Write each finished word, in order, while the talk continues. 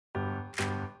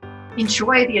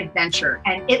enjoy the adventure.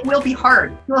 And it will be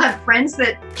hard. You'll have friends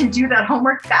that can do that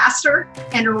homework faster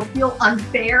and it will feel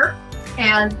unfair.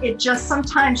 And it just,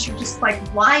 sometimes you're just like,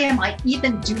 why am I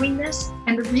even doing this?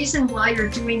 And the reason why you're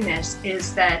doing this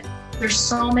is that there's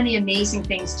so many amazing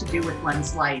things to do with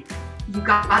one's life. You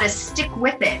got to stick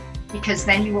with it, because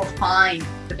then you will find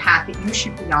the path that you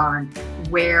should be on,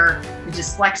 where the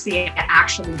dyslexia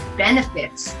actually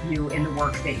benefits you in the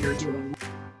work that you're doing.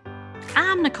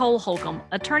 I'm Nicole Holcomb,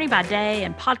 attorney by day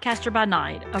and podcaster by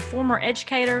night, a former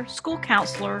educator, school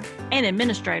counselor, and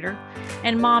administrator,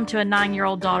 and mom to a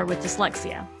 9-year-old daughter with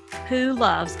dyslexia, who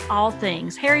loves all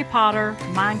things Harry Potter,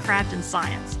 Minecraft, and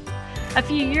science. A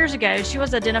few years ago, she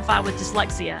was identified with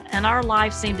dyslexia, and our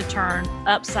life seemed to turn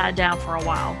upside down for a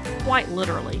while, quite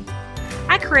literally.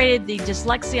 I created the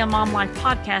Dyslexia Mom Life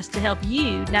podcast to help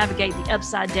you navigate the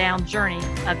upside down journey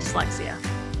of dyslexia.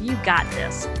 You got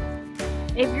this.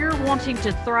 If you're wanting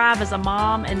to thrive as a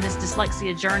mom in this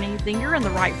dyslexia journey, then you're in the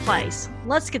right place.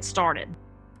 Let's get started.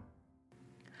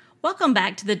 Welcome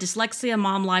back to the Dyslexia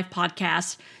Mom Life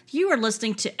podcast. You are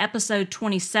listening to episode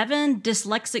 27,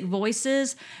 Dyslexic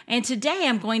Voices, and today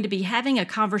I'm going to be having a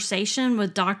conversation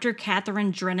with Dr.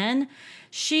 Catherine Drennan.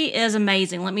 She is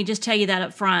amazing. Let me just tell you that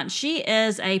up front. She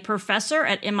is a professor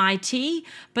at MIT,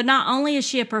 but not only is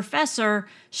she a professor,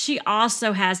 she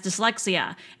also has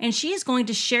dyslexia. And she is going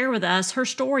to share with us her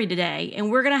story today.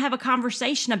 And we're going to have a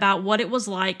conversation about what it was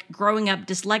like growing up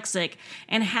dyslexic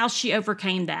and how she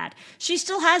overcame that. She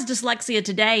still has dyslexia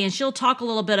today, and she'll talk a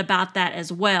little bit about that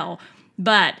as well.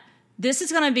 But this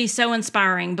is going to be so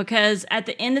inspiring because at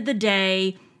the end of the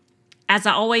day, as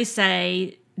I always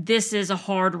say, this is a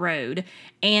hard road.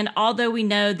 And although we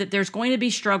know that there's going to be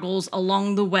struggles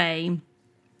along the way,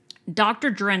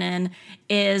 Dr. Drennan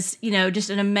is, just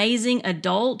an amazing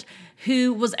adult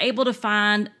who was able to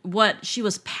find what she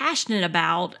was passionate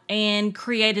about and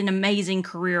create an amazing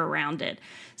career around it.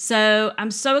 So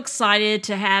I'm so excited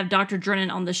to have Dr. Drennan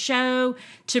on the show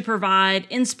to provide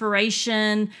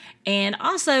inspiration and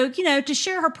also, to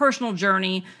share her personal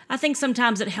journey. I think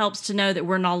sometimes it helps to know that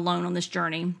we're not alone on this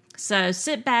journey. So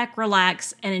sit back,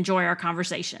 relax, and enjoy our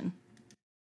conversation.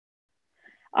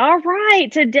 All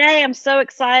right. Today, I'm so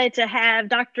excited to have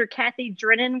Dr. Kathy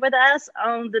Drennan with us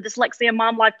on the Dyslexia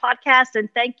Mom Life podcast.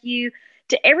 And thank you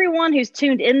to everyone who's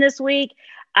tuned in this week.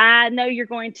 I know you're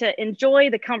going to enjoy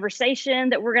the conversation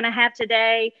that we're going to have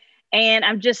today. And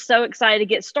I'm just so excited to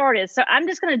get started. So I'm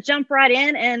just going to jump right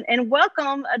in and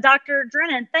welcome Dr.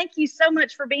 Drennan. Thank you so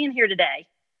much for being here today.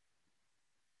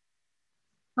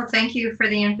 Well, thank you for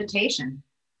the invitation.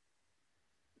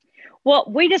 Well,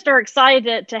 we just are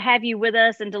excited to have you with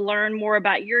us and to learn more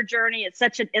about your journey. It's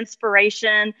such an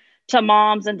inspiration to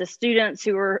moms and to students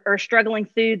who are struggling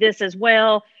through this as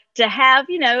well, to have,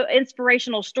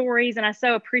 inspirational stories. And I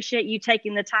so appreciate you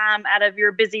taking the time out of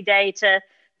your busy day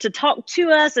to talk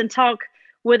to us and talk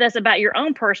with us about your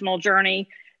own personal journey.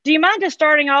 Do you mind just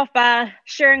starting off by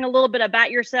sharing a little bit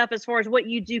about yourself as far as what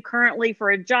you do currently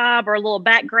for a job or a little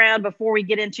background before we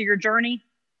get into your journey?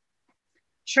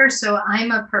 Sure. So I'm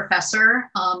a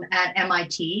professor at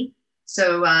MIT,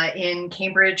 in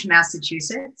Cambridge,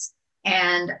 Massachusetts,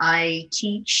 and I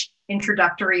teach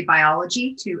introductory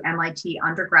biology to MIT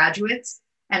undergraduates.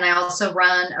 And I also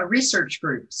run a research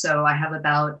group. So I have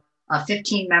about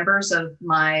 15 members of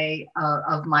my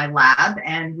lab,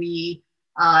 and we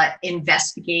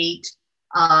investigate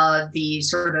the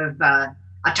sort of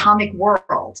atomic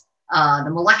world, the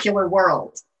molecular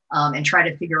world, and try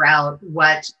to figure out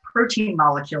what protein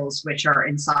molecules which are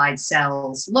inside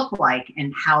cells look like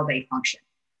and how they function.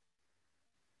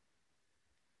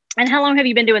 And how long have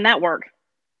you been doing that work?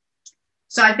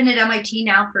 So I've been at MIT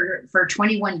now for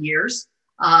 21 years.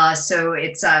 So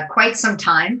it's quite some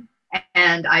time.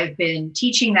 And I've been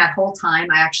teaching that whole time.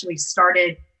 I actually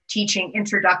started teaching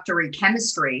introductory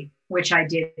chemistry, which I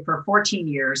did for 14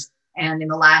 years. And in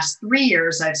the last 3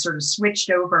 years, I've sort of switched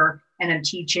over and I'm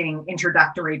teaching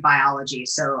introductory biology.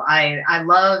 So I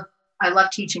love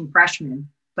teaching freshmen,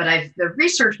 but the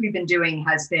research we've been doing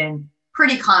has been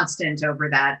pretty constant over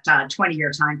that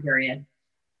 20-year time period.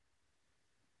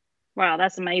 Wow,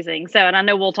 that's amazing. So, and I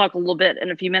know we'll talk a little bit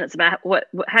in a few minutes about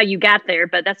how you got there,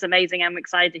 but that's amazing. I'm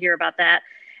excited to hear about that.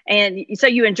 And so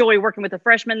you enjoy working with the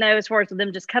freshmen though, as far as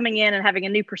them just coming in and having a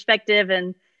new perspective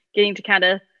and getting to kind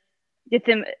of get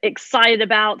them excited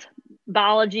about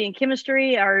biology and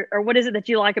chemistry, or what is it that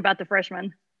you like about the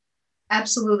freshmen?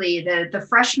 Absolutely. The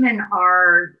freshmen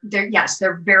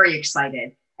they're very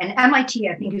excited. And MIT,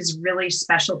 I think, is a really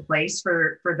special place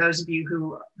for those of you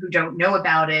who don't know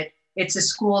about it. It's a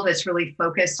school that's really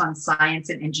focused on science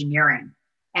and engineering.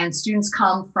 And students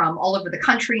come from all over the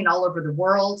country and all over the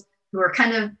world. who are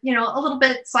kind of, a little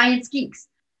bit science geeks.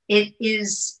 It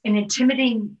is an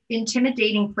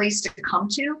intimidating place to come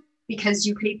to because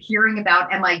you keep hearing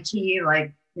about MIT,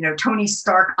 like, Tony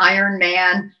Stark, Iron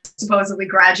Man, supposedly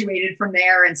graduated from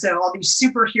there. And so all these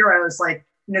superheroes, like,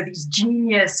 these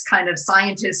genius kind of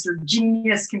scientists or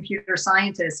genius computer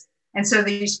scientists. And so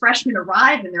these freshmen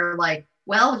arrive and they're like,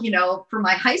 well, for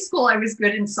my high school, I was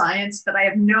good in science, but I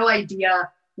have no idea,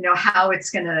 how it's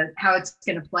gonna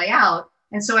play out.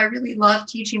 And so I really love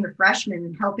teaching the freshmen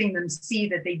and helping them see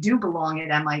that they do belong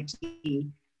at MIT.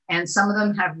 And some of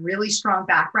them have really strong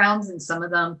backgrounds and some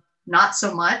of them not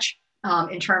so much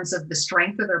in terms of the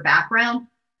strength of their background,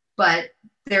 but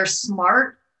they're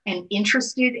smart and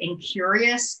interested and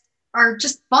curious, are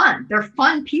just fun. They're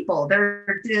fun people.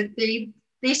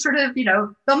 They sort of,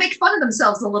 they'll make fun of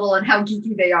themselves a little and how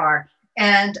geeky they are.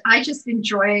 And I just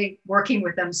enjoy working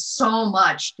with them so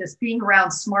much, just being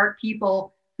around smart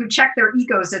people who check their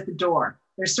egos at the door.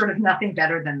 There's sort of nothing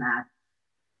better than that.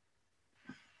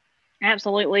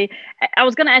 Absolutely. I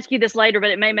was going to ask you this later,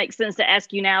 but it may make sense to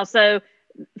ask you now. So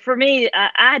for me,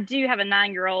 I do have a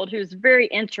 9-year-old who's very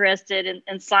interested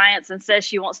in science and says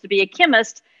she wants to be a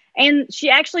chemist. And she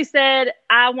actually said,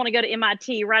 I want to go to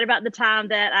MIT right about the time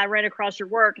that I ran across your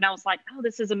work. And I was like, oh,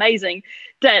 this is amazing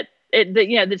that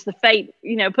it's the fate,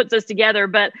 puts us together.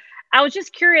 But I was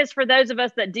just curious for those of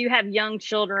us that do have young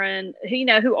children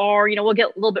who are, we'll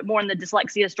get a little bit more in the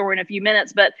dyslexia story in a few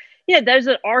minutes, but, those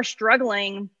that are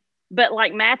struggling, but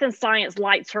like math and science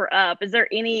lights her up. Is there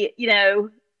any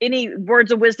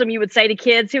words of wisdom you would say to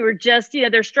kids who are just,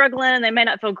 they're struggling and they may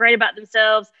not feel great about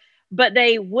themselves, but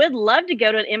they would love to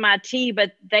go to an MIT,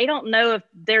 but they don't know if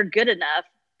they're good enough,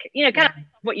 kind of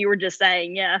what you were just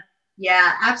saying. Yeah.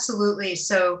 Yeah, absolutely.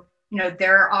 So,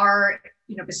 there are,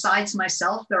 besides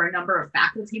myself, there are a number of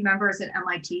faculty members at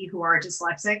MIT who are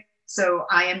dyslexic. So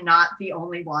I am not the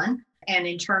only one. And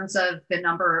in terms of the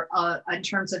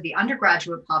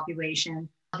undergraduate population,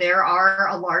 there are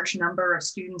a large number of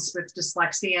students with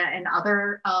dyslexia and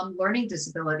other learning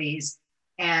disabilities.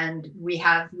 And we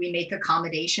make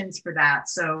accommodations for that.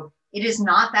 So it is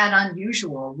not that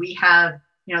unusual. We have,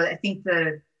 I think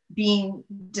being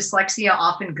dyslexia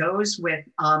often goes with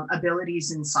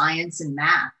abilities in science and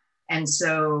math. And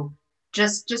so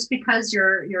just because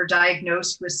you're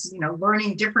diagnosed with,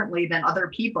 learning differently than other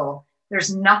people,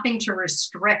 there's nothing to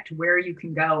restrict where you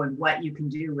can go and what you can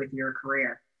do with your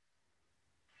career.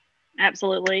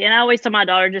 Absolutely. And I always tell my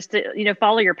daughter just to,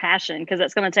 follow your passion, because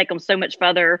that's going to take them so much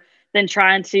further than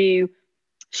trying to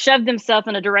shove themselves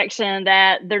in a direction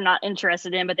that they're not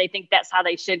interested in, but they think that's how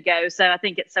they should go. So I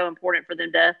think it's so important for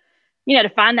them to, to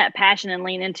find that passion and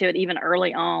lean into it even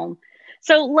early on.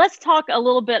 So let's talk a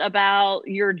little bit about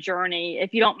your journey.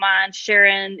 If you don't mind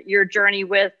sharing your journey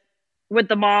with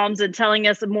the moms and telling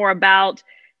us more about,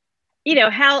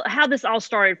 how this all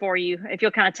started for you, if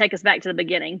you'll kind of take us back to the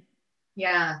beginning.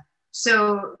 Yeah.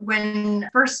 So when I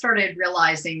first started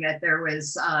realizing that there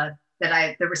was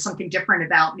something different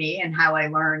about me and how I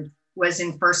learned was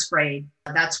in first grade.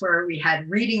 That's where we had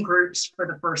reading groups for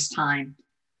the first time.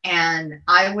 And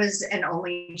I was an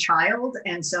only child.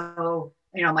 And so,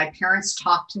 my parents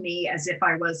talked to me as if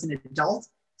I was an adult.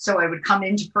 So I would come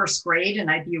into first grade and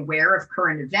I'd be aware of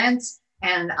current events.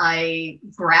 And I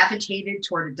gravitated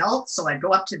toward adults. So I'd go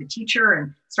up to the teacher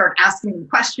and start asking them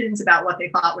questions about what they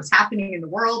thought was happening in the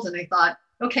world. And I thought,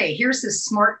 okay, here's this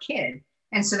smart kid.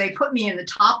 And so they put me in the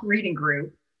top reading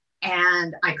group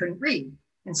and I couldn't read.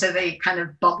 And so they kind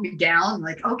of bumped me down,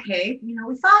 like, okay,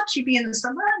 we thought she'd be in the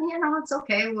summer, it's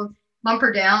okay. We'll bump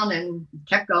her down, and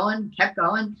kept going.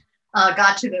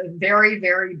 Got to the very,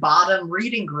 very bottom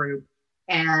reading group.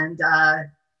 And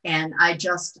I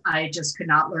just could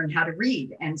not learn how to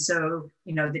read. And so,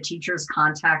 the teachers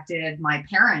contacted my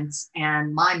parents,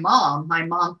 and my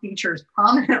mom features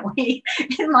prominently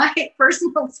in my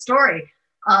personal story.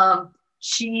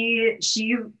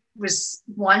 She was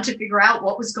one to figure out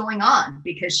what was going on,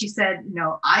 because she said,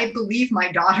 I believe my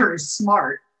daughter is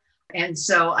smart. And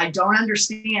so I don't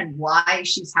understand why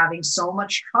she's having so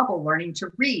much trouble learning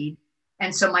to read.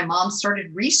 And so my mom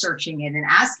started researching it and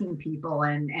asking people,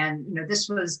 and this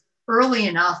was early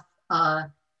enough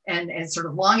and sort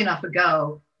of long enough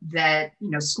ago that,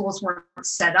 schools weren't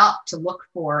set up to look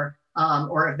for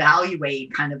or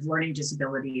evaluate kind of learning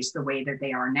disabilities the way that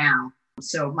they are now.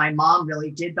 So my mom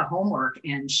really did the homework,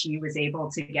 and she was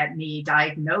able to get me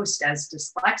diagnosed as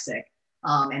dyslexic.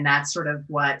 And that's sort of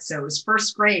so it was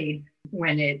first grade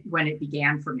when it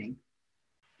began for me.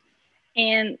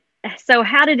 And so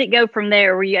how did it go from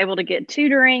there? Were you able to get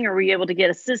tutoring, or were you able to get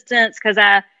assistance? Because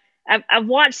I've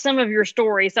watched some of your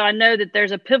stories, so I know that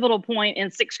there's a pivotal point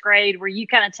in sixth grade where you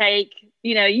kind of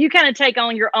take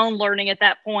on your own learning at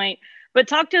that point. But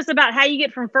talk to us about how you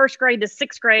get from first grade to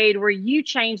sixth grade, where you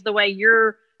change the way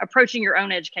you're approaching your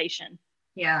own education.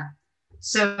 Yeah.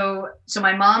 So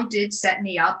my mom did set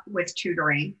me up with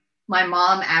tutoring. My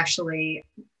mom actually,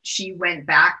 she went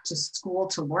back to school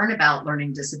to learn about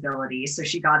learning disabilities. So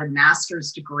she got a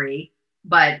master's degree,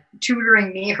 but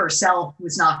tutoring me herself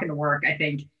was not going to work. I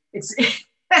think it's, if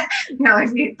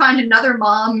you find another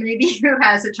mom, maybe who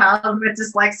has a child with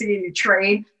dyslexia and you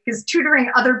train, because tutoring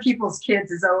other people's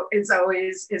kids is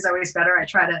always better.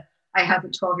 I have a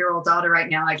 12-year-old daughter right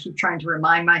now. I keep trying to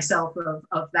remind myself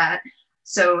of that.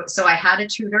 So I had a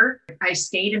tutor. I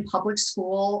stayed in public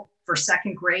school for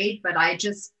second grade, but I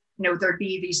just, there'd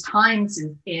be these times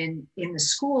in the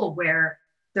school where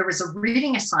there was a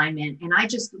reading assignment and I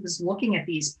just was looking at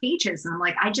these pages and I'm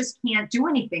like, I just can't do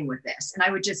anything with this. And I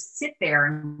would just sit there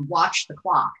and watch the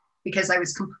clock because I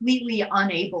was completely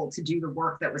unable to do the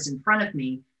work that was in front of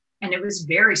me. And it was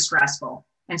very stressful.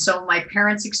 And so my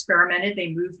parents experimented.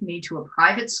 They moved me to a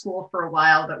private school for a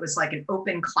while that was like an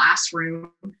open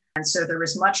classroom. And so there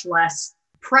was much less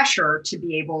pressure to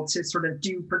be able to sort of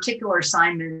do particular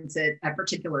assignments at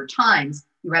particular times.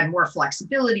 You had more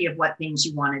flexibility of what things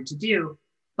you wanted to do.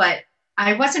 But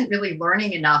I wasn't really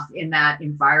learning enough in that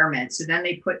environment. So then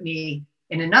they put me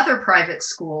in another private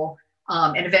school.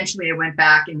 And eventually I went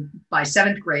back by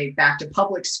seventh grade back to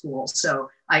public school.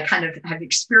 So I kind of have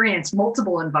experienced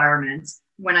multiple environments.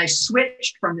 When I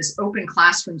switched from this open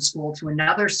classroom school to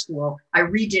another school, I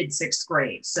redid sixth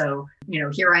grade. So,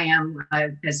 here I am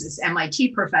as this MIT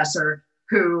professor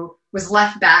who was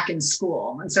left back in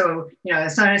school. And so,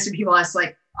 sometimes when people ask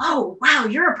like, oh, wow,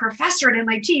 you're a professor at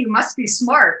MIT, you must be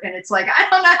smart. And it's like, I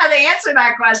don't know how to answer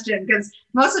that question because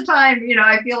most of the time,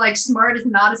 I feel like smart is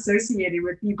not associated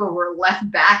with people who are left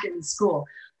back in school.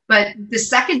 But the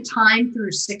second time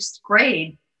through sixth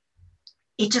grade,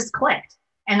 it just clicked.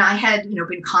 And I had,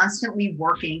 been constantly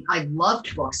working. I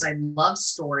loved books. I loved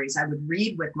stories. I would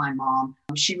read with my mom.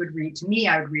 She would read to me.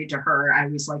 I would read to her. I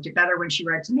always liked it better when she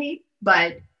read to me.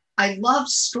 But I loved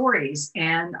stories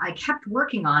and I kept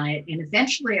working on it. And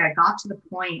eventually I got to the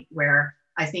point where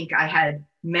I think I had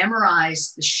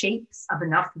memorized the shapes of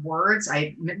enough words.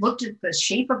 I looked at the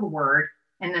shape of a word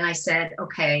and then I said,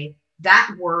 okay,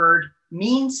 that word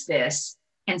means this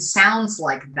and sounds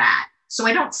like that. So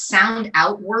I don't sound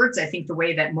out words, I think the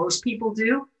way that most people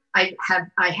do. I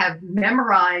have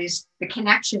memorized the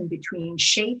connection between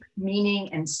shape, meaning,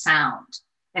 and sound.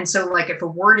 And so like if a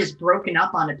word is broken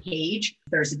up on a page,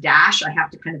 there's a dash, I have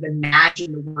to kind of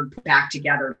imagine the word put back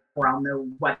together or I'll know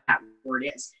what that word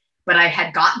is. But I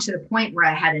had gotten to the point where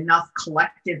I had enough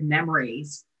collective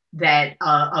memories that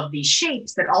of these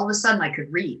shapes that all of a sudden I could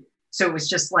read. So it was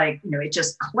just like, it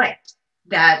just clicked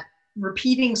that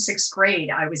repeating sixth grade,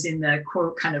 I was in the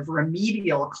quote kind of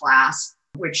remedial class,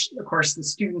 which of course the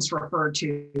students refer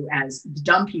to as the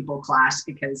dumb people class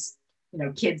because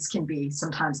kids can be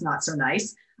sometimes not so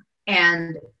nice.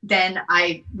 And then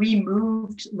we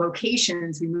moved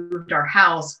locations, we moved our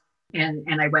house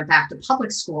and I went back to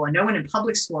public school and no one in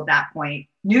public school at that point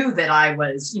knew that I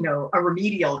was, a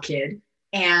remedial kid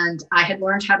and I had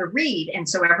learned how to read. And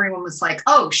so everyone was like,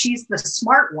 oh, she's the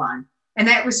smart one. And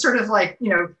that was sort of like,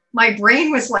 my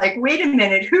brain was like, wait a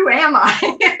minute, who am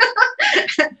I?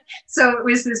 So it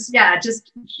was this,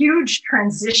 just huge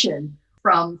transition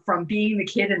from being the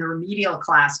kid in the remedial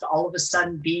class to all of a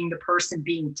sudden being the person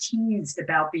being teased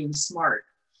about being smart.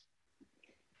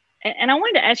 And I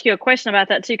wanted to ask you a question about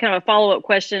that too, kind of a follow-up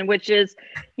question, which is,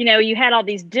 you had all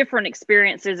these different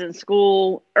experiences in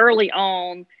school early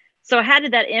on. So how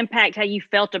did that impact how you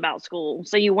felt about school?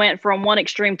 So you went from one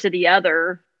extreme to the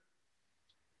other.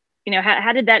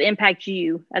 How did that impact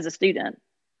you as a student?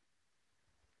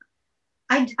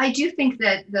 I do think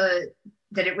that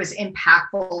that it was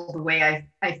impactful the way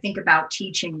I think about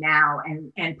teaching now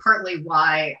and partly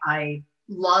why I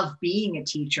love being a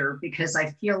teacher, because I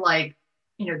feel like,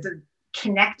 the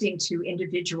connecting to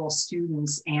individual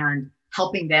students and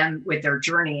helping them with their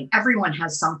journey. And everyone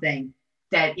has something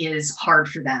that is hard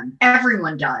for them.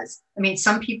 Everyone does. I mean,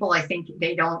 some people, I think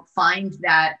they don't find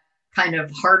that kind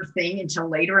of hard thing until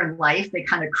later in life. They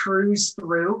kind of cruise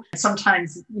through.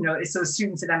 Sometimes, it's those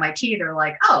students at MIT, they're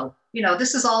like, oh,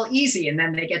 this is all easy. And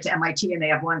then they get to MIT and they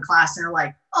have one class and they're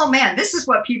like, oh man, this is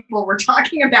what people were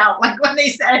talking about. Like when they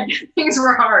said things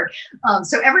were hard.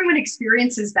 So everyone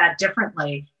experiences that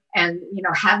differently. And,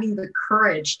 having the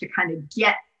courage to kind of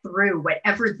get through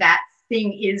whatever that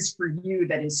thing is for you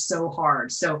that is so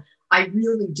hard. So I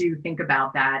really do think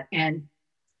about that. And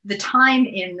the time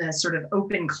in the sort of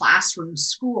open classroom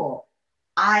school,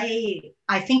 I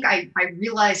think I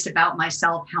realized about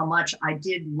myself how much I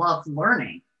did love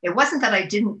learning. It wasn't that I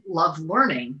didn't love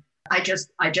learning. I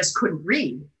just couldn't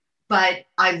read, but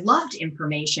I loved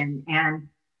information. And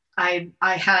I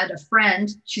had a friend,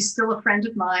 she's still a friend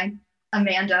of mine,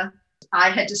 Amanda. I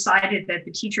had decided that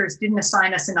the teachers didn't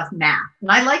assign us enough math.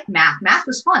 And I liked math. Math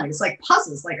was fun. It was like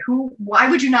puzzles. Like why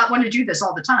would you not want to do this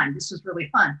all the time? This was really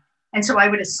fun. And so I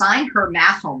would assign her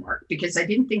math homework because I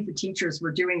didn't think the teachers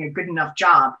were doing a good enough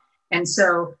job. And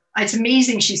so it's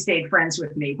amazing she stayed friends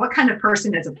with me. What kind of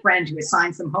person is a friend who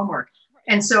assigns them homework?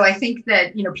 And so I think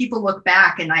that, people look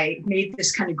back, and I made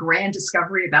this kind of grand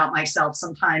discovery about myself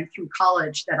sometime through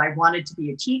college that I wanted to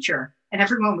be a teacher. And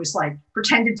everyone was like,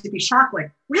 pretended to be shocked,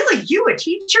 like, really, you a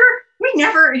teacher? We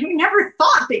never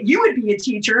thought that you would be a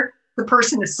teacher. The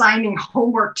person assigning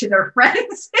homework to their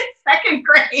friends in second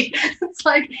grade. It's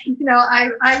like,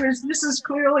 this is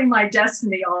clearly my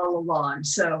destiny all along.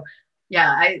 So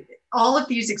yeah, all of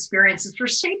these experiences were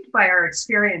shaped by our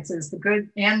experiences, the good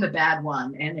and the bad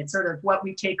one. And it's sort of what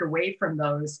we take away from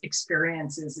those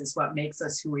experiences is what makes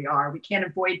us who we are. We can't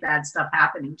avoid bad stuff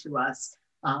happening to us,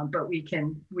 but we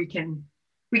can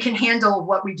handle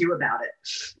what we do about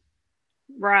it.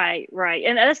 Right.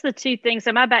 And that's the two things.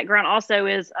 So my background also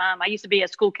is I used to be a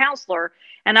school counselor,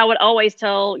 and I would always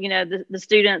tell, the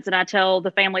students, and I tell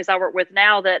the families I work with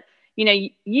now that,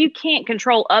 you can't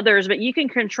control others, but you can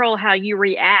control how you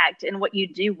react and what you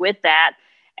do with that.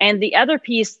 And the other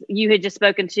piece you had just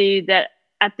spoken to that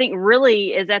I think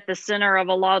really is at the center of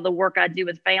a lot of the work I do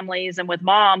with families and with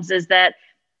moms is that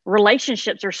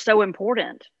relationships are so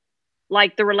important.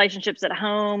 Like the relationships at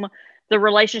home, the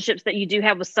relationships that you do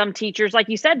have with some teachers. Like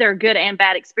you said, there are good and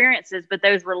bad experiences, but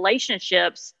those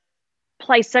relationships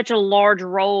play such a large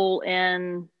role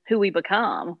in who we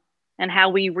become and how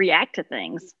we react to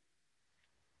things.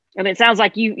 And it sounds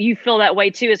like you feel that way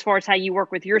too, as far as how you work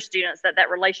with your students, that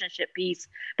relationship piece,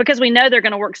 because we know they're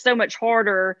going to work so much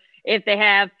harder if they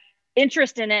have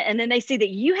interest in it. And then they see that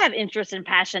you have interest and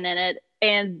passion in it.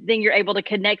 And then you're able to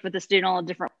connect with the student on a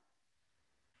different.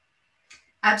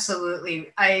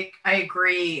 Absolutely. I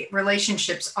agree.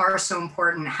 Relationships are so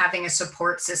important. Having a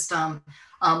support system,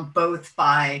 both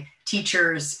by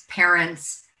teachers,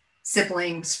 parents,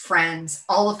 siblings, friends,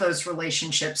 all of those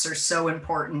relationships are so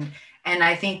important. And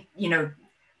I think,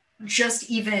 just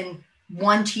even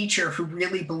one teacher who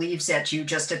really believes at you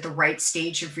just at the right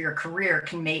stage of your career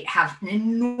can have an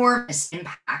enormous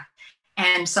impact.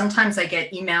 And sometimes I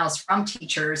get emails from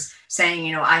teachers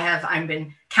saying, I've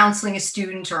been counseling a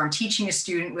student, or I'm teaching a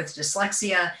student with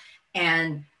dyslexia,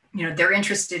 and, they're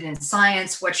interested in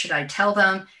science. What should I tell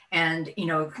them? And,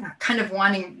 kind of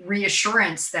wanting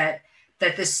reassurance that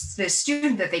this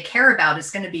student that they care about is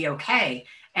going to be okay.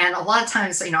 And a lot of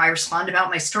times, I respond about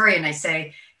my story and I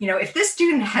say, if this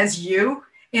student has you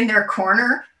in their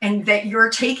corner and that you're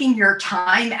taking your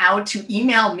time out to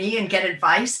email me and get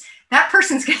advice, that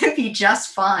person's going to be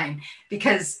just fine,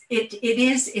 because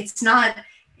it's not,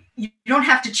 you don't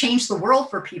have to change the world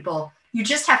for people. You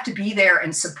just have to be there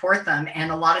and support them.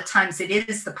 And a lot of times it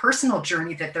is the personal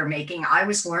journey that they're making. I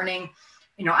was learning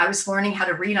how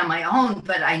to read on my own,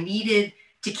 but I needed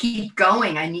to keep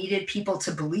going. I needed people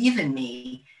to believe in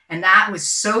me. And that was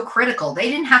so critical. They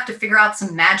didn't have to figure out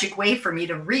some magic way for me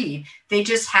to read. They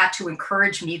just had to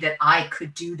encourage me that I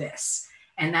could do this.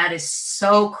 And that is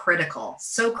so critical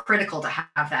to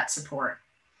have that support.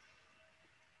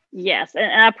 Yes.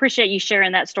 And I appreciate you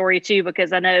sharing that story too,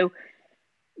 because I know,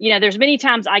 there's many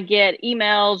times I get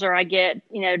emails or I get,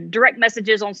 direct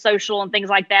messages on social and things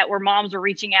like that, where moms are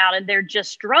reaching out and they're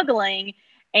just struggling.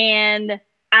 And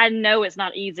I know it's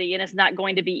not easy, and it's not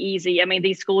going to be easy. I mean,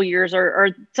 these school years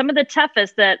are some of the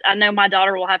toughest that I know my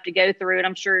daughter will have to go through. And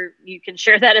I'm sure you can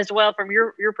share that as well from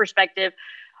your perspective.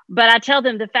 But I tell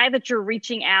them the fact that you're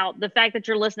reaching out, the fact that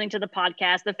you're listening to the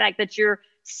podcast, the fact that you're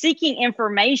seeking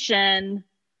information,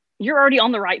 you're already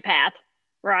on the right path,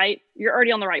 right? You're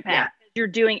already on the right path. Yeah. You're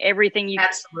doing everything you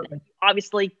Absolutely. You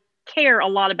obviously care a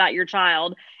lot about your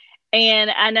child.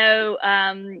 And I know,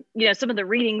 some of the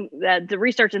reading, the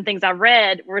research and things I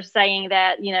read were saying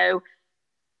that,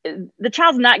 the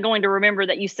child's not going to remember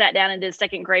that you sat down and did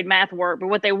second grade math work, but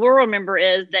what they will remember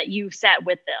is that you sat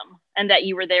with them and that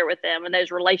you were there with them, and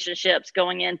those relationships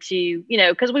going into,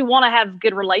 because we want to have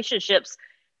good relationships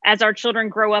as our children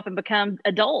grow up and become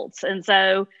adults. And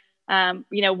so,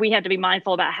 we have to be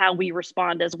mindful about how we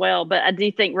respond as well. But I do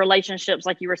think relationships,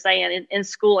 like you were saying, in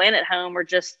school and at home are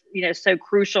just, so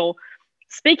crucial.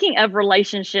 Speaking of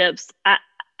relationships,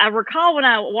 I recall when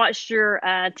I watched your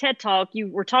TED Talk, you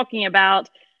were talking about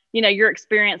your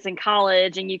experience in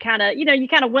college, and you kind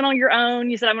of went on your own.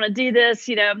 You said, I'm going to do this,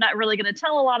 I'm not really going to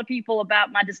tell a lot of people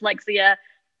about my dyslexia.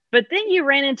 But then you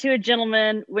ran into a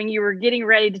gentleman when you were getting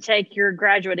ready to take your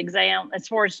graduate exam, as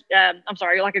far as,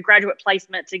 like a graduate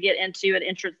placement to get into an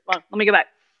entrance. Well, let me go back.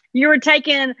 You were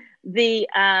taking the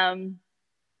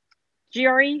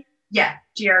GRE? Yeah,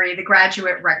 GRE, the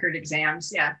graduate record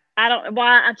exams. Yeah.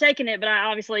 I'm taking it, but I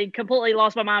obviously completely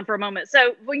lost my mind for a moment.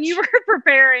 So when you were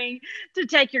preparing to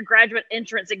take your graduate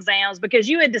entrance exams, because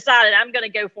you had decided, I'm going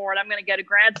to go for it, I'm going to go to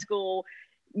grad school,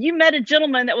 you met a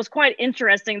gentleman that was quite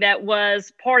interesting that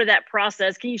was part of that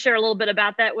process. Can you share a little bit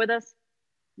about that with us?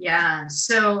 Yeah.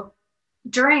 So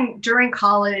during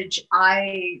college,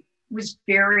 I was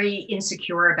very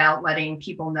insecure about letting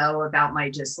people know about my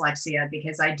dyslexia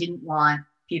because I didn't want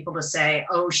people to say,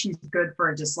 oh, she's good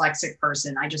for a dyslexic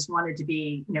person. I just wanted to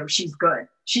be, she's good.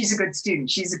 She's a good student.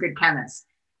 She's a good chemist.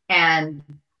 And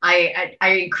I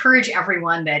encourage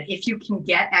everyone that if you can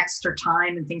get extra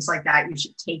time and things like that, you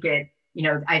should take it.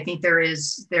 I think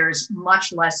there's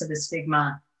much less of a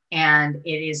stigma, and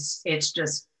it's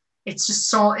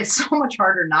so much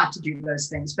harder not to do those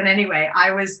things. But anyway,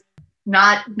 I was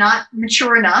not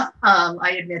mature enough.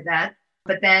 I admit that.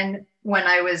 But then when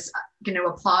I was going to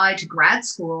apply to grad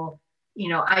school,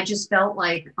 I just felt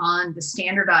like on the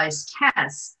standardized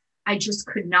tests, I just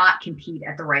could not compete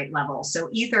at the right level. So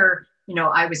either,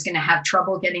 I was going to have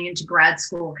trouble getting into grad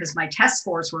school because my test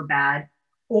scores were bad,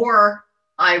 or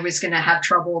I was going to have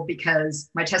trouble because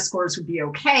my test scores would be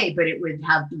okay, but it would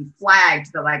be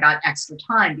flagged that I got extra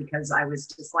time because I was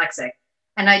dyslexic.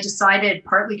 And I decided,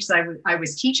 partly because I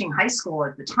was teaching high school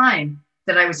at the time,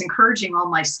 that I was encouraging all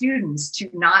my students to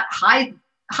not hide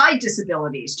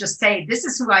disabilities, just say, this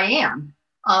is who I am.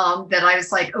 That I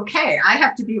was like, okay, I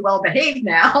have to be well behaved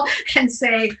now and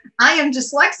say, I am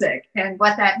dyslexic, and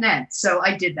what that meant. So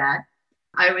I did that.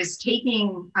 I was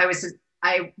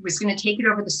going to take it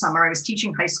over the summer. I was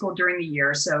teaching high school during the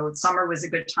year, so summer was a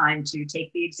good time to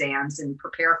take the exams and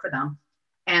prepare for them.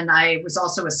 And I was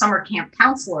also a summer camp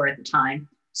counselor at the time.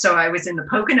 So I was in the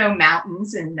Pocono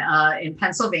Mountains in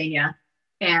Pennsylvania,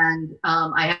 and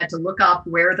I had to look up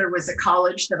where there was a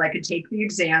college that I could take the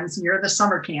exams near the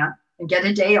summer camp and get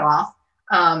a day off.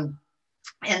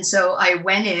 And so I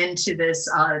went into this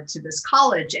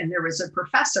college, and there was a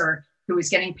professor who was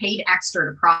getting paid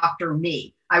extra to proctor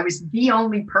me. I was the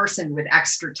only person with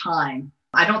extra time.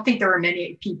 I don't think there were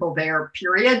many people there,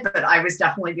 period, but I was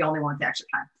definitely the only one with extra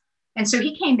time. And so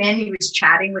he came in, he was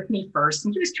chatting with me first,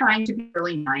 and he was trying to be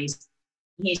really nice.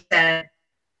 He said,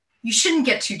 you shouldn't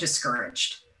get too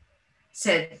discouraged. He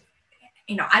said,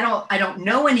 I don't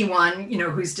know anyone,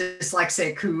 who's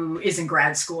dyslexic who is in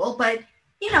grad school, but,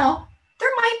 there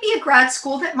might be a grad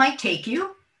school that might take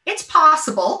you. It's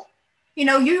possible.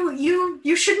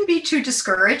 You shouldn't be too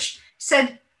discouraged. He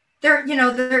said,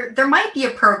 there might be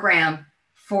a program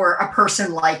for a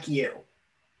person like you.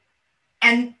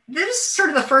 And this is sort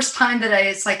of the first time that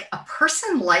it's like, a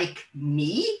person like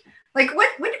me? Like, what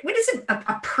is it,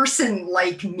 a person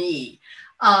like me?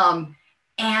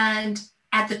 And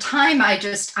at the time, I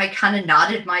kind of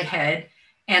nodded my head,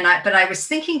 but I was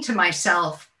thinking to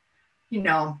myself, I'm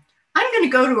going to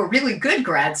go to a really good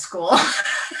grad school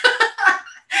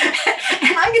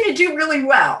and I'm going to do really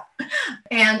well.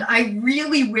 And I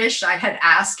really wish I had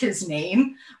asked his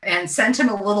name and sent him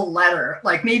a little letter,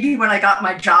 like maybe when I got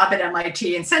my job at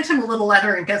MIT, and sent him a little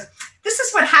letter and goes, this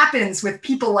is what happens with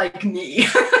people like me.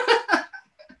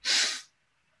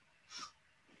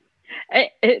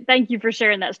 Thank you for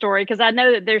sharing that story, because I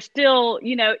know that there's still,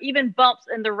 even bumps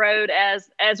in the road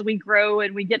as we grow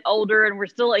and we get older and we're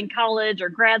still in college or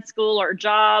grad school or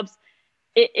jobs.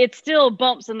 It's still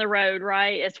bumps in the road,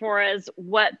 right? As far as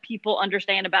what people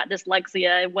understand about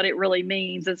dyslexia and what it really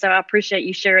means. And so I appreciate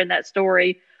you sharing that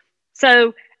story.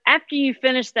 So after you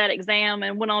finished that exam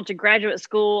and went on to graduate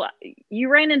school, you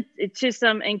ran into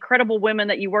some incredible women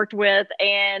that you worked with,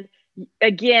 and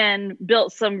again,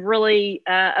 built some really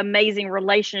amazing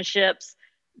relationships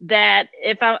that,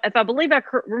 if I believe I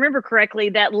remember correctly,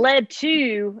 that led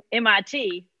to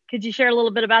MIT. Could you share a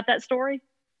little bit about that story?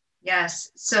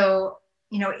 Yes. So,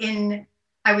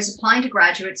 I was applying to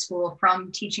graduate school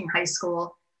from teaching high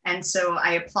school. And so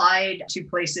I applied to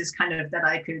places kind of that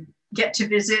I could get to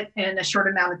visit in a short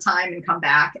amount of time and come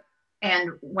back.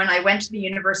 And when I went to the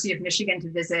University of Michigan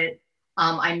to visit,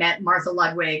 I met Martha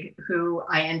Ludwig, who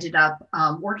I ended up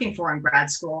working for in grad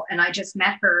school. And I just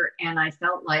met her, and I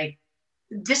felt like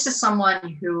this is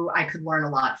someone who I could learn a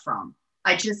lot from.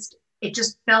 It just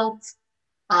felt,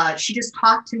 she just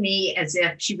talked to me as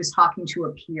if she was talking to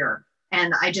a peer.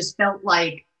 And I just felt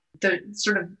like the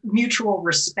sort of mutual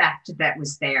respect that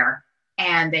was there.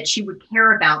 and that she would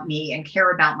care about me and care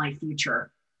about my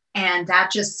future. And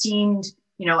that just seemed,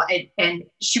 and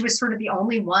she was sort of the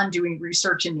only one doing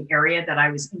research in the area that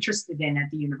I was interested in at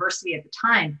the university at the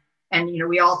time. And,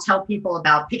 we all tell people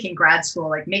about picking grad school,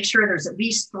 like make sure there's at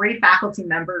least 3 faculty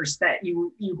members that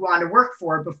you want to work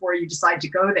for before you decide to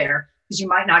go there, because you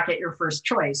might not get your first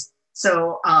choice.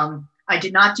 So I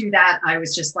did not do that. I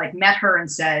was just like, met her and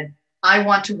said, I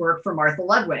want to work for Martha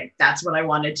Ludwig. That's what I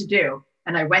wanted to do.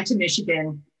 And I went to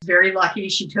Michigan, very lucky.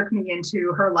 She took me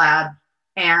into her lab,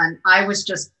 and I was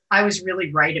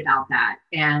really right about that.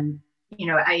 And,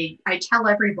 I tell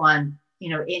everyone,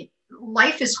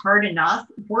 life is hard enough.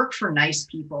 Work for nice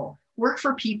people. Work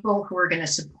for people who are going to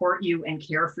support you and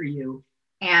care for you.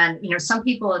 And, some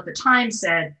people at the time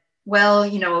said, well,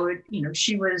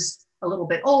 she was a little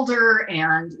bit older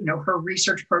and, her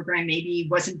research program maybe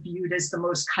wasn't viewed as the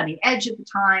most cutting edge at the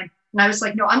time. And I was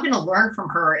like, no, I'm going to learn from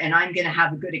her and I'm going to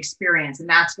have a good experience. And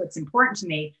that's what's important to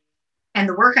me. And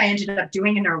the work I ended up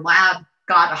doing in her lab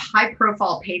got a high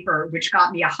profile paper, which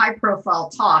got me a high profile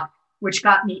talk, which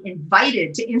got me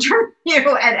invited to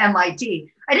interview at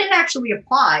MIT. I didn't actually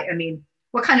apply. I mean,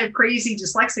 what kind of crazy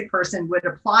dyslexic person would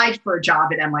apply for a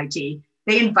job at MIT?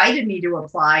 They invited me to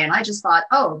apply, and I just thought,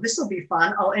 oh, this will be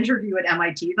fun. I'll interview at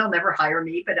MIT. They'll never hire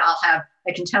me, but I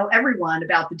can tell everyone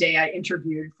about the day I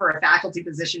interviewed for a faculty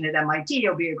position at MIT.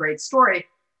 It'll be a great story.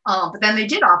 But then they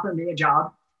did offer me a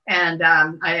job, and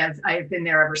I have been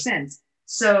there ever since.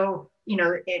 So,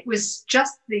 it was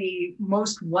just the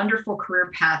most wonderful career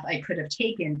path I could have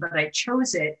taken, but I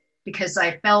chose it because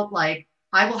I felt like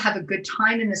I will have a good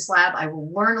time in this lab. I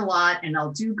will learn a lot and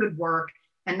I'll do good work.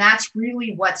 And that's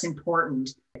really what's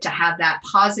important, to have that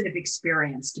positive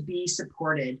experience, to be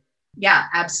supported. Yeah,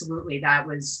 absolutely. That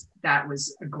was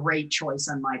a great choice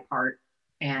on my part.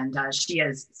 And she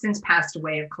has since passed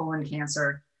away of colon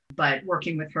cancer, but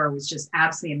working with her was just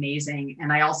absolutely amazing.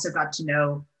 And I also got to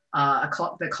know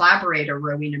the collaborator,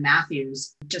 Rowena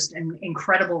Matthews, just an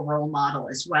incredible role model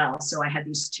as well. So I had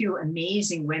these 2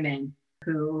 amazing women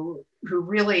who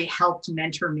really helped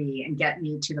mentor me and get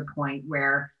me to the point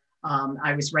where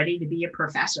I was ready to be a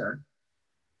professor.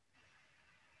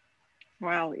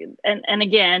 Wow. And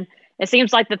again, it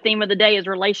seems like the theme of the day is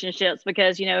relationships,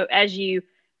 because, as you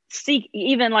seek,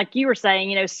 even like you were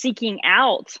saying, seeking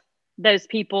out those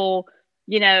people,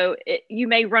 you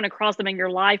may run across them in your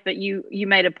life, but you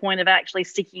made a point of actually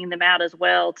seeking them out as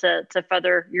well to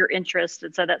further your interest.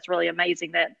 And so that's really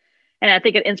amazing and I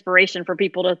think an inspiration for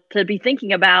people to be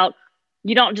thinking about.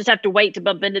 You don't just have to wait to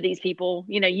bump into these people.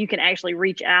 You can actually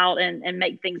reach out and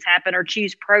make things happen, or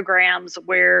choose programs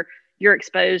where you're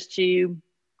exposed to,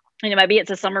 maybe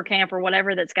it's a summer camp or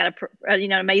whatever that's got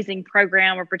an amazing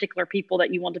program or particular people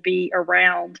that you want to be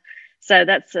around. So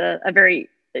that's a very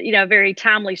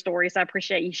timely story. So I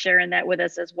appreciate you sharing that with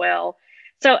us as well.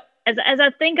 So as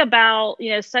I think about,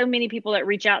 so many people that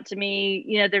reach out to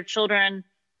me, their children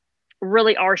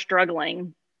really are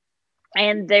struggling.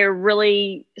 And they're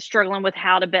really struggling with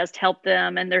how to best help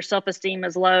them, and their self-esteem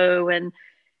is low. And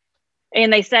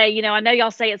they say, I know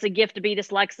y'all say it's a gift to be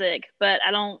dyslexic, but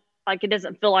it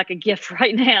doesn't feel like a gift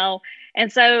right now. And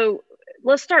so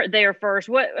let's start there first.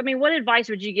 What advice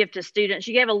would you give to students?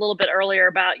 You gave a little bit earlier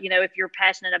about, if you're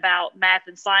passionate about math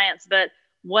and science, but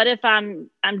what if I'm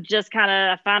just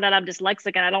I find out I'm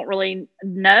dyslexic and I don't really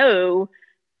know,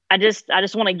 I just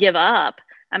want to give up.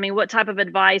 What type of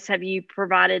advice have you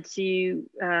provided to,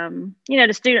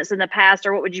 to students in the past,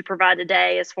 or what would you provide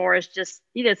today as far as just,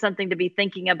 something to be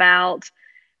thinking about?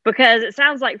 Because it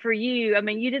sounds like for you,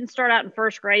 you didn't start out in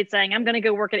first grade saying, I'm going to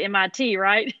go work at MIT,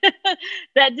 right?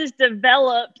 That just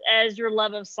developed as your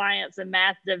love of science and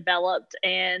math developed,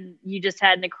 and you just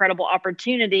had an incredible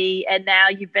opportunity, and now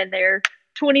you've been there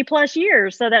 20 plus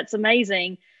years. So that's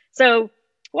amazing. So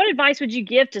what advice would you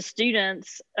give to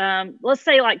students? Let's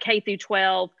say like K through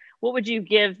 12, what would you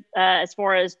give as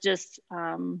far as just,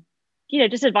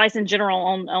 just advice in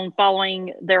general on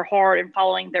following their heart and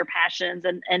following their passions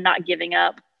and not giving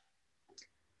up?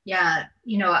 Yeah.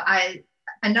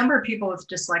 A number of people with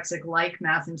dyslexic like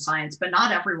math and science, but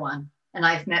not everyone. And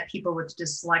I've met people with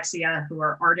dyslexia who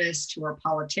are artists, who are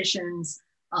politicians,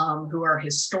 who are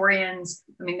historians.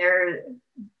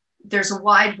 There's a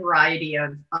wide variety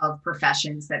of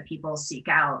professions that people seek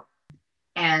out.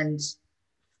 And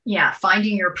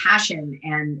finding your passion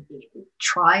and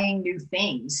trying new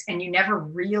things. And you never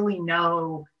really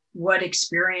know what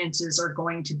experiences are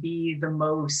going to be the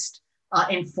most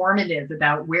informative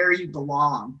about where you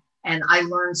belong. And I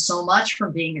learned so much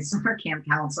from being a summer camp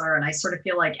counselor. And I sort of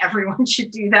feel like everyone should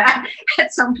do that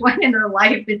at some point in their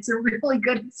life. It's a really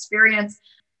good experience.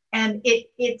 And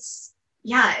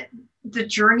the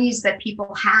journeys that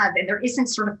people have, and there isn't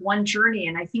sort of one journey.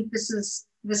 And I think this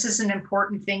is an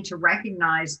important thing to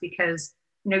recognize, because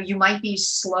you might be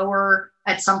slower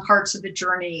at some parts of the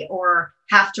journey, or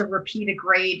have to repeat a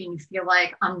grade and you feel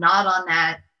like, I'm not on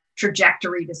that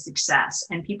trajectory to success.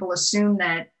 And people assume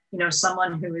that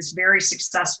someone who is very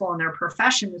successful in their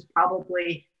profession is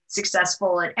probably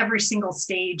successful at every single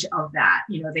stage of that.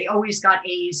 They always got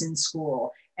A's in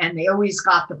school, and they always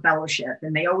got the fellowship,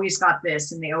 and they always got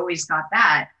this, and they always got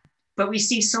that. But we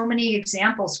see so many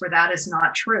examples where that is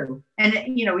not true. And,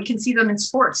 we can see them in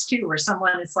sports too, where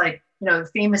someone is like, a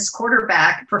famous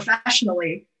quarterback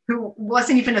professionally who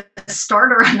wasn't even a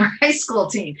starter on their high school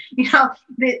team.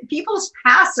 The people's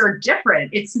paths are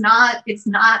different. There's not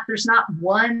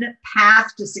one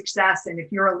path to success. And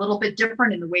if you're a little bit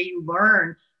different in the way you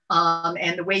learn,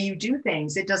 and the way you do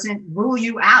things, it doesn't rule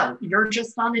you out. You're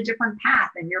just on a different path,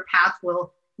 and your path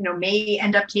will, may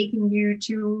end up taking you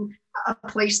to a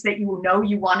place that you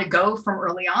want to go from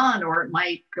early on, or it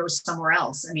might go somewhere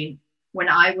else. I mean, when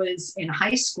I was in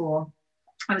high school,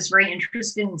 I was very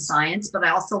interested in science, but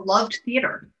I also loved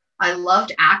theater. I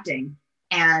loved acting,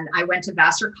 and I went to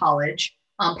Vassar College,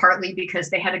 partly because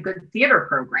they had a good theater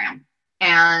program.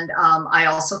 And I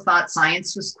also thought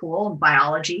science was cool, and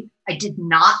biology. I did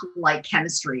not like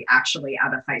chemistry, actually,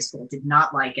 out of high school. Did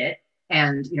not like it.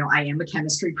 And, I am a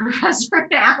chemistry professor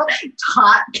now,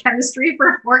 taught chemistry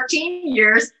for 14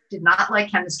 years, did not like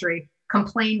chemistry,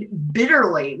 complained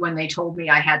bitterly when they told me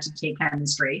I had to take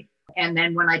chemistry. And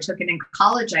then when I took it in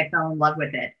college, I fell in love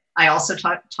with it. I also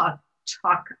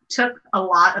took a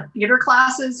lot of theater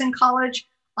classes in college.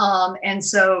 And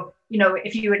so,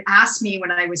 if you had asked me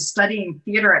when I was studying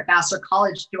theater at Vassar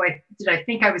College, did I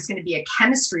think I was going to be a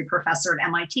chemistry professor at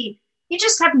MIT? You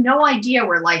just have no idea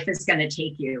where life is going to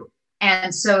take you.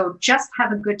 And so just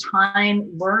have a good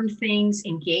time, learn things,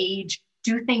 engage,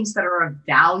 do things that are of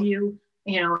value.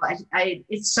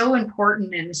 It's so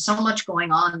important, and there's so much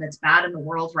going on that's bad in the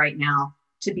world right now,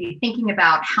 to be thinking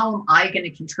about, how am I going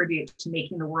to contribute to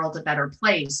making the world a better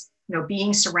place?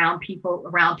 Being around people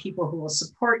who will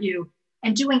support you,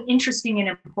 and doing interesting and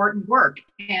important work,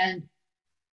 and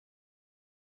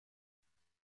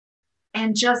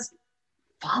just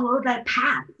follow that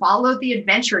path, follow the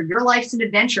adventure. Your life's an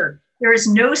adventure. There is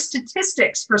no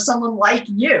statistics for someone like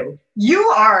you. You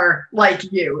are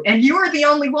like you, and you are the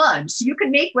only one. So you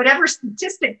can make whatever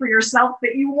statistic for yourself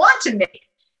that you want to make,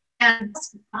 and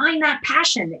find that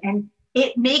passion. And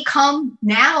it may come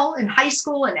now in high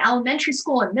school and elementary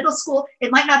school and middle school.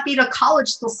 It might not be to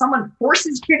college till someone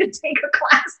forces you to take a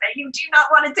class that you do not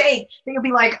want to take. Then you'll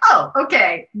be like, oh,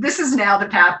 okay, this is now the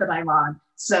path that I'm on.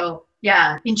 So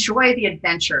yeah, enjoy the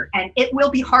adventure. And it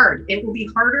will be hard. It will be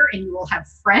harder, and you will have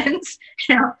friends.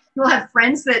 You'll have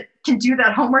friends that can do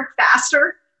that homework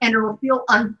faster, and it will feel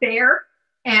unfair.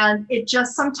 And it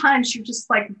just, sometimes you're just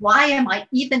like, why am I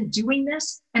even doing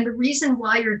this? And the reason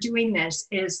why you're doing this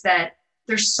is that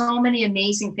there's so many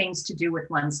amazing things to do with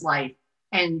one's life.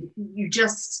 And you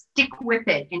just stick with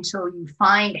it until you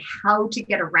find how to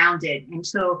get around it,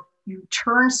 until you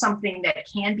turn something that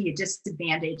can be a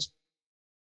disadvantage.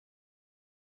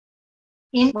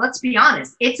 Let's be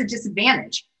honest, it's a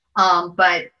disadvantage,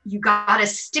 but you got to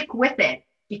stick with it,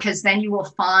 because then you will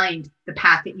find the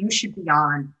path that you should be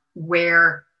on,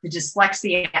 where the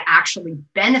dyslexia actually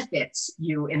benefits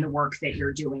you in the work that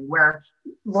you're doing, where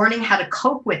learning how to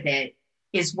cope with it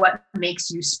is what makes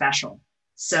you special.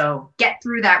 So get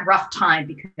through that rough time,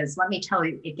 because let me tell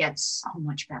you, it gets so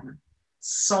much better,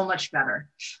 so much better.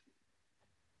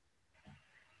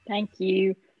 Thank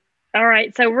you. All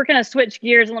right, so we're going to switch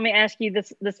gears, and let me ask you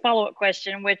this follow-up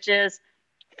question, which is,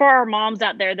 for our moms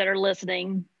out there that are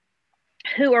listening,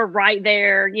 who are right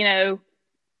there,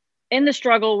 in the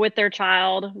struggle with their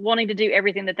child, wanting to do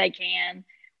everything that they can,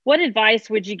 what advice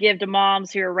would you give to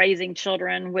moms who are raising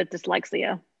children with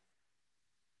dyslexia?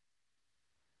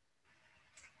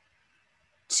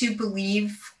 To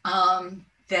believe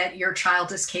that your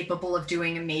child is capable of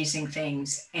doing amazing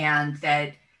things, and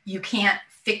that you can't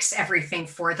fix everything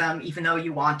for them, even though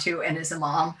you want to. And as a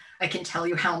mom, I can tell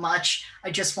you how much I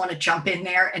just want to jump in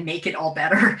there and make it all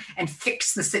better and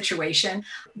fix the situation.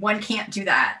 One can't do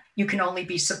that. You can only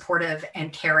be supportive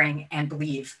and caring and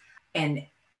believe. And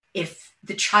if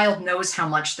the child knows how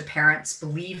much the parents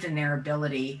believe in their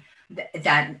ability,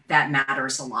 that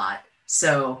matters a lot.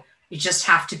 So you just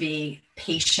have to be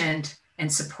patient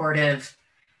and supportive.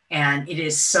 And it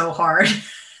is so hard.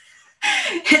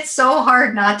 It's so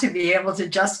hard not to be able to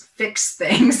just fix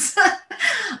things,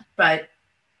 but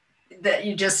that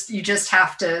you just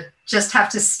have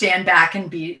to stand back and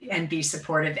be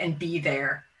supportive and be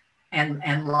there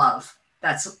and love.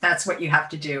 that's what you have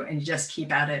to do, and you just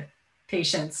keep at it.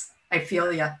 Patience. I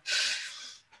feel you.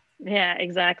 Yeah,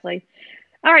 exactly.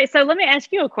 All right, so let me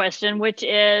ask you a question, which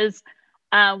is,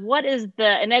 what is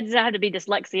and that doesn't have to be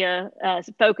dyslexia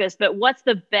focused, but what's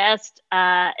the best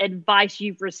advice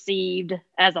you've received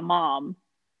as a mom?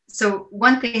 So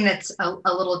one thing that's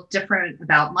a little different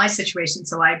about my situation,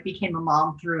 so I became a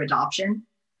mom through adoption,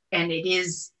 and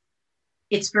it's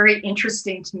very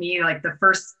interesting to me. Like the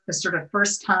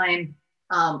first time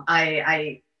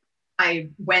I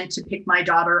went to pick my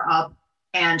daughter up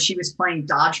and she was playing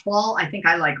dodgeball, I think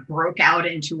I like broke out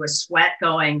into a sweat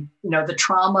going, the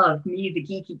trauma of me, the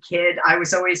geeky kid. I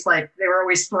was always like, they were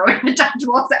always throwing the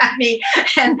dodgeballs at me.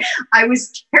 And I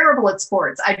was terrible at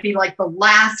sports. I'd be like the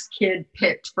last kid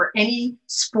picked for any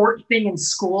sport thing in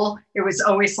school. It was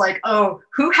always like, oh,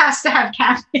 who has to have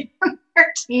Kathy on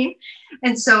their team?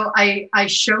 And so I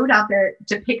showed up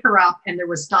to pick her up, and there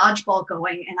was dodgeball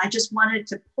going, and I just wanted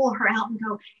to pull her out and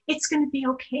go, it's going to be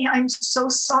okay. I'm so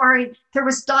sorry. There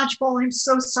was dodgeball. I'm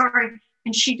so sorry.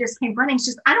 And she just came running. She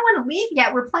says, I don't want to leave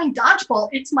yet. We're playing dodgeball.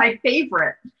 It's my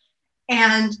favorite.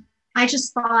 And I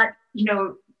just thought,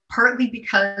 partly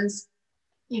because,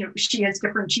 she has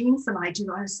different genes than I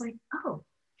do. I was like, oh,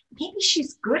 maybe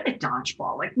she's good at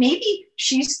dodgeball. Like maybe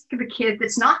she's the kid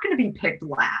that's not going to be picked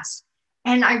last.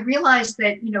 And I realized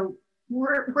that,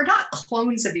 we're not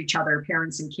clones of each other,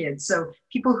 parents and kids. So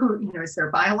people who, it's their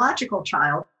biological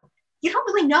child, you don't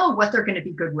really know what they're going to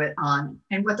be good with on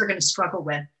and what they're going to struggle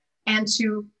with. And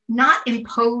to not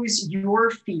impose your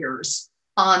fears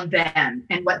on them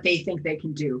and what they think they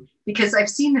can do. Because I've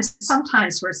seen this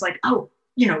sometimes where it's like, oh,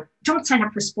 don't sign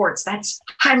up for sports. That's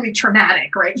highly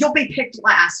traumatic, right? You'll be picked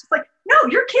last. It's like, no,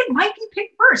 your kid might be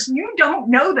picked first. You don't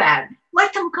know that.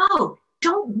 Let them go.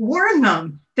 Don't warn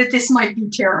them that this might be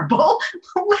terrible.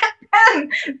 Let them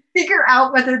figure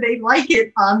out whether they like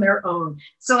it on their own.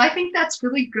 So I think that's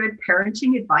really good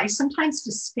parenting advice sometimes,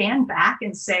 to stand back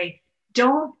and say,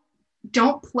 don't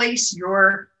place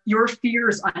your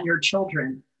fears on your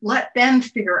children. Let them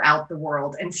figure out the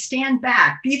world and stand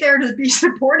back. Be there to be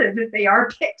supportive if they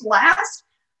are picked last,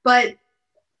 but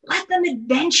let them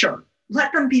adventure.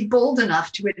 Let them be bold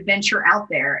enough to adventure out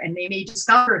there, and they may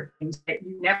discover things that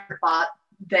you never thought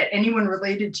that anyone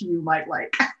related to you might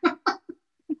like.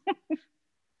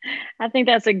 I think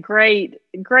that's a great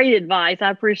advice. I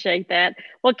appreciate that.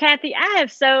 Well, Kathy, I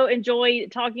have so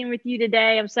enjoyed talking with you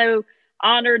today. I'm so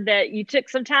honored that you took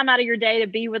some time out of your day to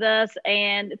be with us.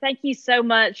 And thank you so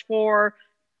much for,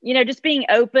 just being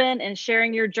open and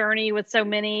sharing your journey with so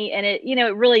many. And it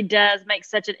really does make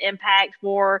such an impact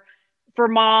for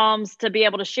moms to be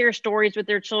able to share stories with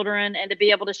their children and to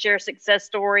be able to share success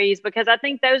stories, because I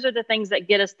think those are the things that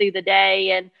get us through the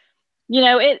day. And,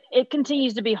 it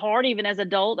continues to be hard even as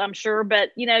adult, I'm sure,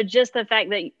 but, just the fact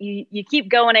that you keep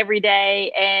going every day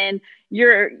and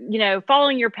you're,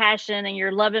 following your passion and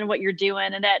you're loving what you're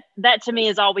doing. And that to me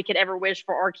is all we could ever wish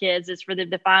for our kids, is for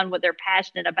them to find what they're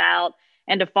passionate about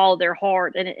and to follow their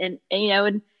heart and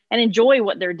enjoy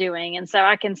what they're doing. And so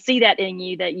I can see that in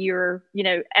you, that you're,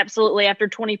 absolutely after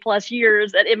 20 plus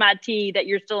years at MIT, that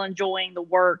you're still enjoying the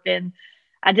work. And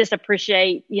I just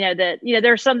appreciate, that,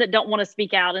 there's some that don't want to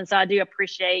speak out. And so I do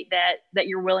appreciate that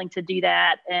you're willing to do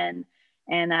that and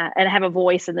have a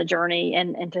voice in the journey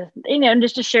and to,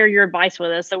 just to share your advice with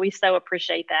us. So we so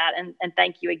appreciate that. And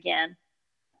thank you again.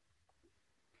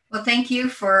 Well, thank you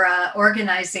for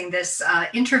organizing this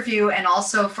interview, and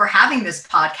also for having this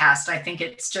podcast. I think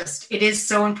it is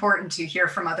so important to hear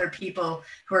from other people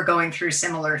who are going through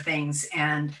similar things.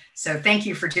 And so thank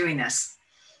you for doing this.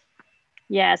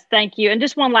 Yes, thank you. And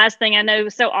just one last thing. I know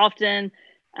so often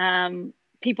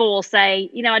people will say,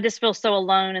 I just feel so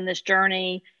alone in this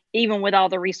journey, even with all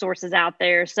the resources out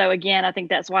there. So again, I think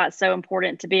that's why it's so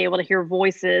important to be able to hear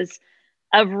voices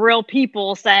of real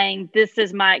people saying, this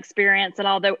is my experience. And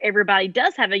although everybody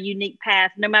does have a unique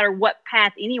path, no matter what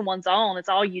path anyone's on, it's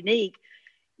all unique,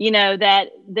 that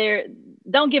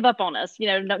don't give up on us,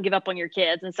 don't give up on your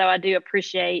kids. And so I do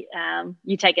appreciate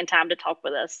you taking time to talk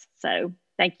with us. So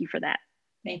thank you for that.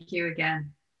 Thank you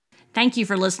again. Thank you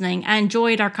for listening. I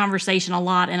enjoyed our conversation a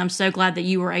lot, and I'm so glad that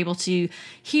you were able to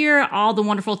hear all the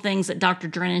wonderful things that Dr.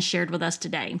 Drennan shared with us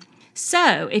today.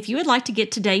 So if you would like to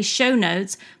get today's show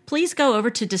notes, please go over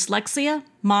to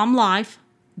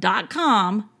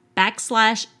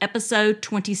dyslexiamomlife.com/episode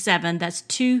 27. That's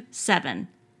 27.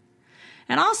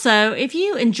 And also, if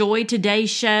you enjoyed today's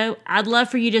show, I'd love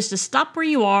for you just to stop where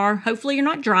you are. Hopefully you're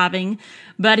not driving.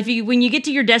 But when you get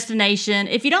to your destination,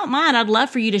 if you don't mind, I'd love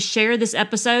for you to share this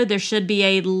episode. There should be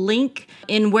a link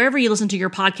in wherever you listen to your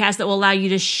podcast that will allow you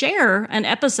to share an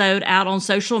episode out on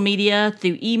social media,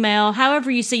 through email,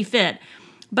 however you see fit.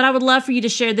 But I would love for you to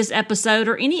share this episode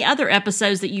or any other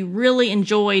episodes that you really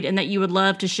enjoyed and that you would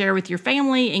love to share with your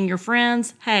family and your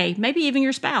friends. Hey, maybe even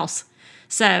your spouse.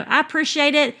 So I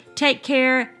appreciate it. Take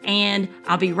care, and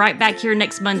I'll be right back here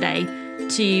next Monday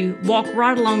to walk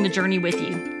right along the journey with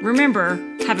you. Remember,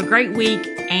 have a great week,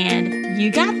 and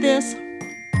you got this.